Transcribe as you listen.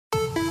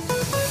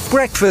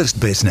Breakfast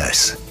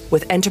Business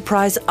with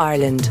Enterprise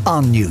Ireland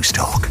on News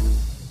Talk.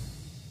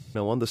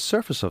 Now, on the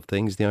surface of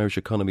things, the Irish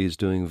economy is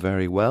doing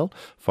very well.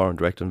 Foreign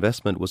direct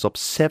investment was up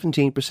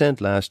 17%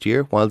 last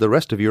year, while the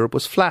rest of Europe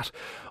was flat.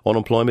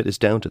 Unemployment is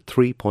down to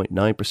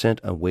 3.9%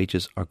 and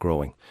wages are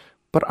growing.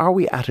 But are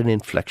we at an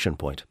inflection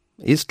point?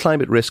 Is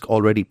climate risk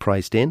already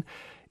priced in?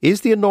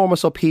 Is the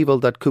enormous upheaval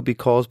that could be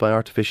caused by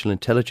artificial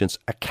intelligence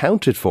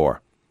accounted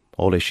for?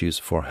 All issues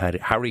for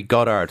Harry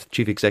Goddard,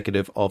 Chief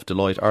Executive of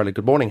Deloitte Ireland.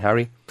 Good morning,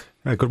 Harry.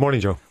 Good morning,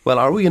 Joe. Well,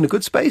 are we in a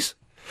good space?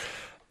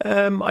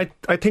 I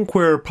think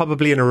we're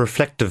probably in a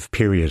reflective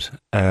period.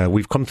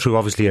 We've come through,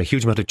 obviously, a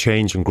huge amount of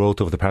change and growth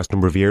over the past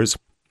number of years.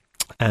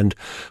 And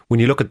when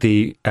you look at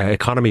the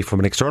economy from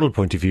an external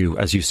point of view,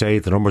 as you say,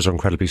 the numbers are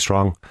incredibly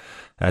strong.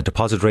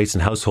 Deposit rates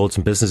in households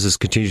and businesses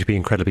continue to be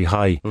incredibly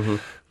high. Mm-hmm.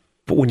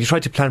 But when you try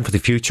to plan for the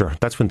future,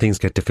 that's when things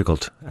get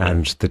difficult.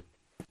 And the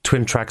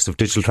twin tracks of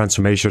digital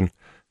transformation,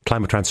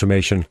 climate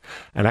transformation,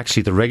 and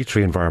actually the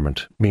regulatory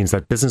environment means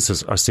that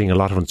businesses are seeing a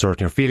lot of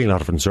uncertainty or feeling a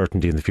lot of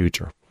uncertainty in the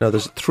future. Now,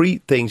 there's three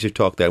things you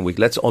talked there, and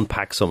let's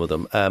unpack some of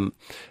them.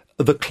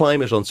 The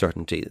climate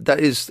uncertainty.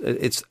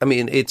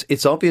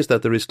 It's obvious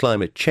that there is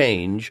climate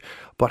change,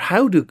 but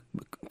how do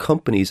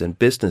companies and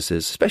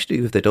businesses, especially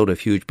if they don't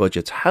have huge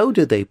budgets, how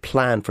do they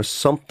plan for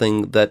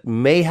something that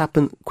may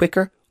happen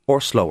quicker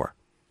or slower?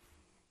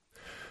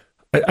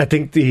 I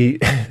think the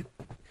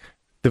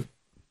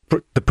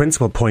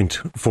principal point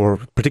for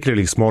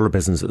particularly smaller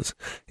businesses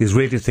is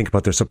really to think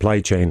about their supply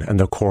chain and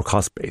their core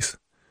cost base,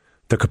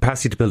 their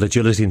capacity to build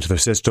agility into their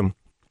system.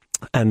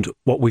 And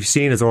what we've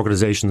seen is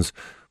organisations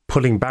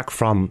pulling back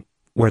from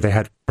where they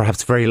had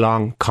perhaps very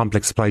long,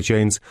 complex supply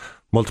chains,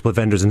 multiple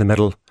vendors in the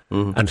middle,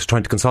 and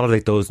trying to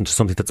consolidate those into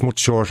something that's much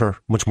shorter,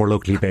 much more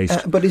locally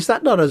based. But is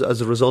that not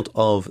as a result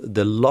of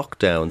the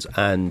lockdowns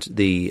and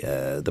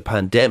the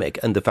pandemic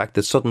and the fact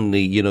that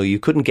suddenly, you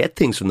couldn't get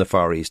things from the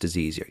Far East as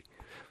easier?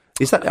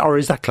 Is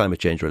that climate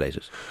change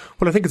related?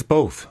 Well, I think it's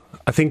both.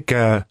 I think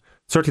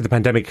certainly the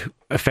pandemic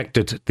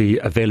affected the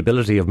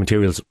availability of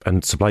materials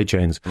and supply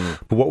chains.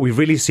 But what we've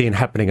really seen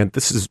happening, and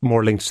this is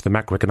more linked to the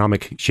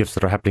macroeconomic shifts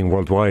that are happening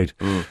worldwide.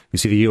 You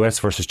see the US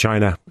versus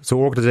China. So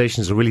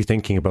organizations are really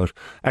thinking about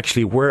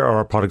actually where are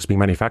our products being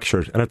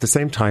manufactured? And at the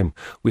same time,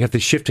 we have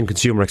this shift in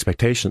consumer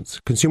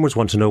expectations. Consumers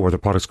want to know where their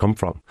products come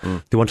from.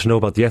 They want to know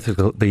about the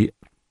ethical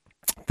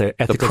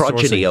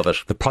progeny sourcing, of it.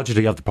 The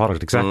progeny of the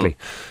product, exactly.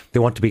 They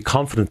want to be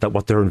confident that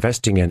what they're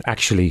investing in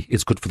actually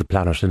is good for the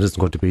planet and isn't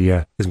going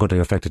to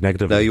affect it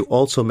negatively. Now, you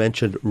also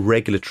mentioned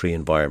regulatory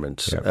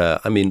environment. Yeah.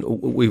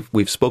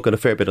 We've spoken a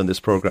fair bit on this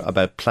programme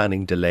about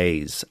planning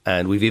delays,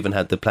 and we've even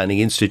had the Planning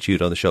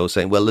Institute on the show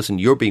saying, well, listen,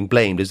 you're being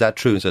blamed. Is that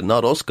true? And said,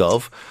 not us,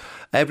 Gov.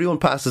 Everyone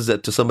passes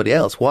it to somebody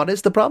else. What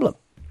is the problem?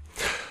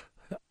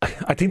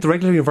 I think the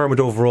regulatory environment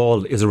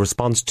overall is a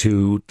response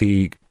to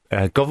the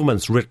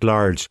governments writ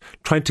large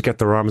trying to get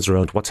their arms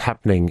around what's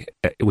happening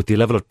with the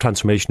level of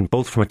transformation,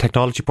 both from a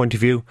technology point of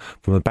view,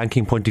 from a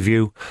banking point of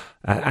view,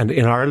 and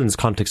in Ireland's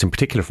context in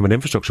particular, from an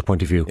infrastructure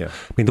point of view. Yeah.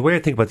 I mean, the way I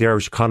think about the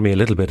Irish economy a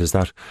little bit is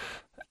that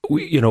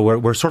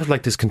we're sort of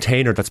like this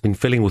container that's been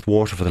filling with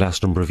water for the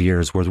last number of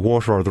years, where the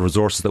water are the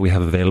resources that we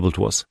have available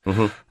to us.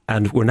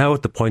 And we're now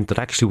at the point that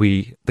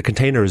actually the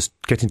container is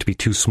getting to be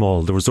too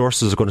small. The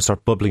resources are going to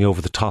start bubbling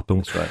over the top.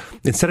 And that's right.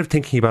 Instead of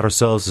thinking about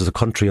ourselves as a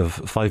country of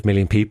 5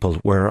 million people,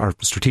 where our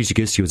strategic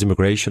issue is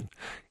immigration,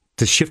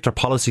 to shift our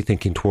policy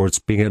thinking towards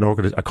being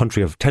a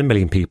country of 10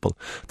 million people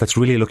that's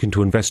really looking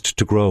to invest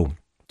to grow.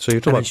 So you're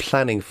talking about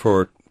planning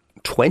for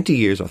 20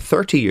 years or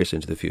 30 years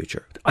into the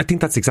future. I think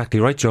that's exactly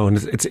right, Joe. And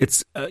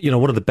it's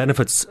one of the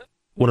benefits,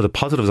 one of the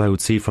positives I would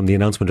see from the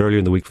announcement earlier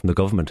in the week from the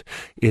government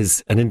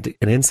is an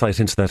insight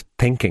into that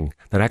thinking,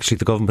 that actually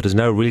the government is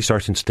now really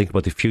starting to think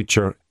about the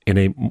future in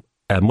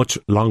a much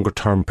longer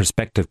term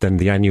perspective than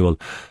the annual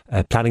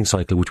planning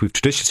cycle, which we've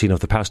traditionally seen over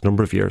the past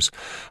number of years.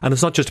 And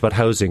it's not just about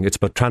housing, it's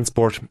about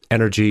transport,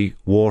 energy,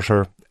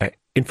 water,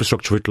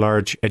 infrastructure at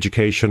large,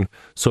 education,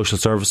 social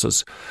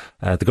services.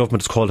 The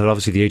government has called out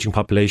obviously the ageing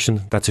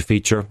population. That's a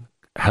feature.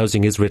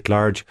 Housing is writ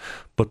large,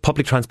 but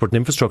public transport and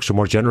infrastructure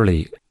more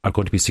generally are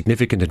going to be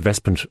significant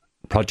investment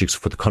projects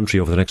for the country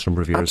over the next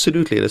number of years.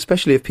 Absolutely, and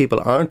especially if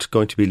people aren't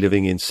going to be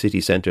living in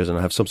city centres and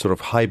have some sort of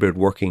hybrid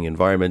working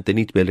environment, they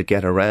need to be able to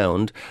get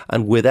around.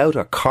 And without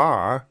a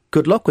car,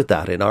 good luck with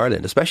that in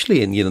Ireland,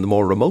 especially in the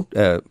more remote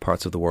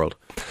parts of the world.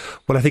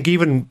 Well, I think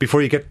even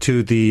before you get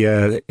to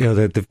the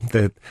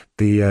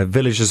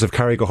villages of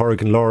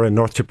Carrigahorig and Laura in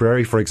North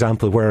Tipperary, for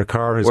example, where a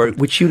car is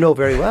which you know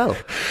very well,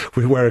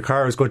 where a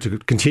car is going to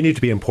continue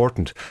to be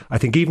important. I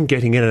think even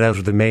getting in and out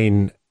of the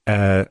main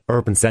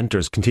urban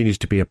centres continues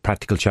to be a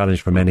practical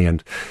challenge for many.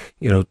 And,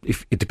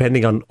 if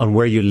depending on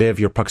where you live,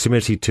 your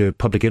proximity to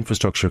public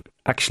infrastructure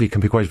actually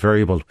can be quite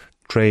variable.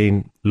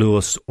 Train,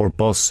 Luas or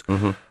bus.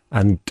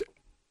 And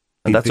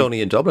that's only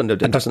in Dublin.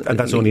 That's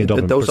only in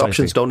Dublin. Those precisely.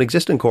 options don't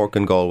exist in Cork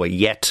and Galway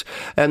yet.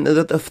 And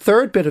the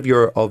third bit of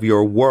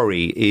your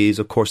worry is,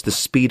 of course, the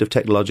speed of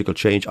technological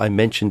change. I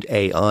mentioned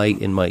AI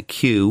in my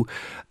cue.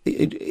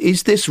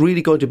 Is this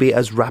really going to be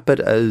as rapid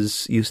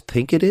as you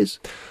think it is?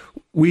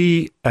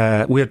 We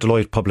at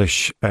Deloitte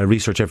publish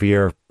research every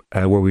year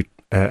where we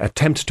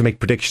attempt to make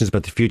predictions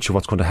about the future,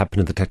 what's going to happen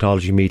in the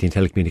technology, media and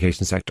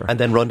telecommunications sector. And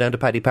then run down to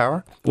Paddy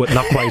Power? Well,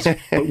 not quite.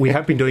 But we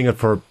have been doing it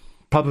for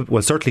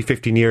certainly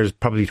 15 years,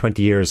 probably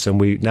 20 years,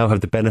 and we now have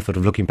the benefit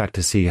of looking back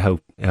to see how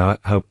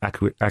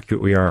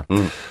accurate we are.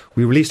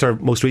 We released our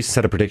most recent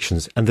set of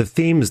predictions, and the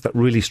themes that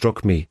really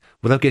struck me,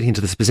 without getting into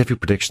the specific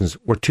predictions,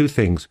 were two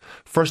things.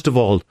 First of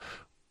all,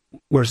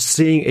 we're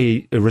seeing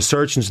a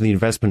resurgence in the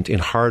investment in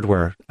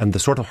hardware and the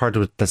sort of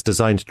hardware that's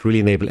designed to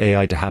really enable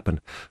AI to happen.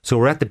 So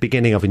we're at the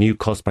beginning of a new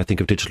cusp, I think,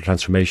 of digital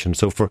transformation.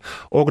 So for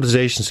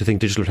organisations who think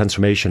digital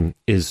transformation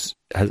has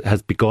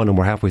begun and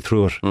we're halfway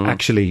through it,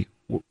 actually,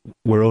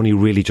 we're only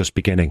really just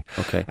beginning.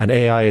 Okay. And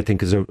AI, I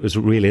think, is a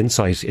real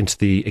insight into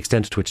the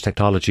extent to which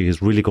technology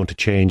is really going to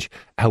change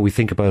how we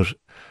think about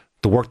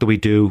the work that we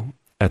do,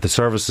 the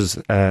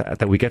services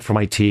that we get from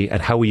IT,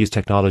 and how we use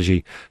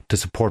technology to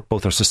support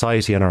both our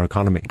society and our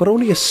economy. But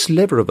only a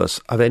sliver of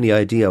us have any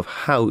idea of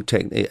how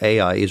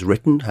AI is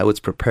written, how it's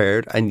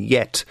prepared, and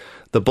yet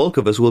the bulk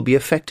of us will be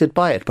affected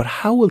by it. But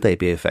how will they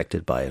be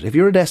affected by it? If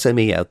you're an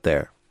SME out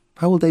there,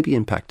 how will they be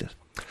impacted?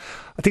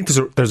 I think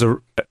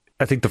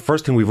I think the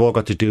first thing we've all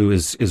got to do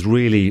is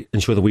really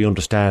ensure that we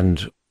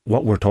understand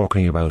what we're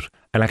talking about.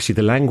 And actually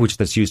the language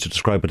that's used to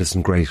describe it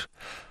isn't great.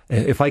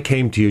 If I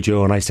came to you,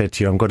 Joe, and I said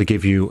to you, I'm going to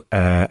give you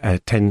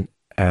 $10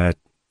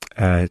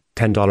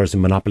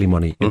 in monopoly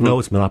money, you'd know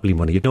it's monopoly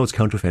money. You'd know it's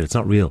counterfeit. It's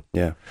not real.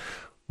 Yeah.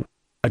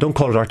 I don't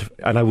call it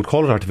and I would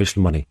call it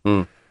artificial money.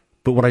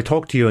 But when I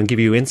talk to you and give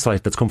you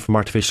insight that's come from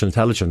artificial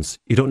intelligence,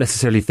 you don't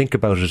necessarily think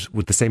about it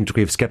with the same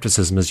degree of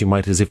skepticism as you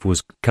might as if it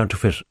was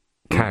counterfeit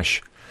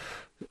cash.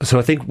 So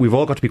I think we've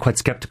all got to be quite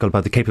sceptical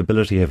about the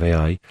capability of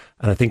AI.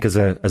 And I think as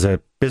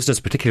a business,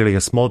 particularly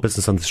a small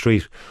business on the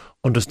street,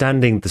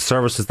 understanding the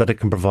services that it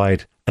can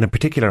provide, and in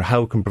particular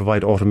how it can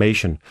provide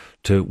automation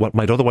to what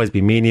might otherwise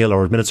be menial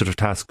or administrative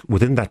tasks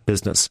within that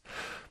business.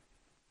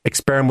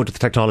 Experiment with the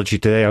technology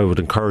today. I would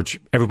encourage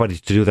everybody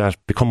to do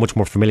that, become much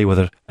more familiar with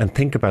it, and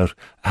think about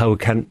how it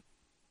can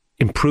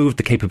improve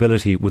the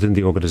capability within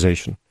the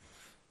organisation.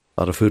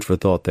 A lot of food for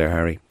thought there,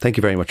 Harry. Thank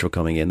you very much for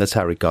coming in. That's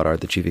Harry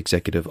Goddard, the Chief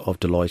Executive of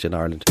Deloitte in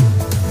Ireland.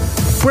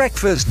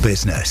 Breakfast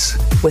Business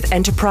with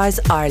Enterprise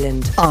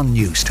Ireland on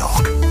News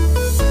Talk.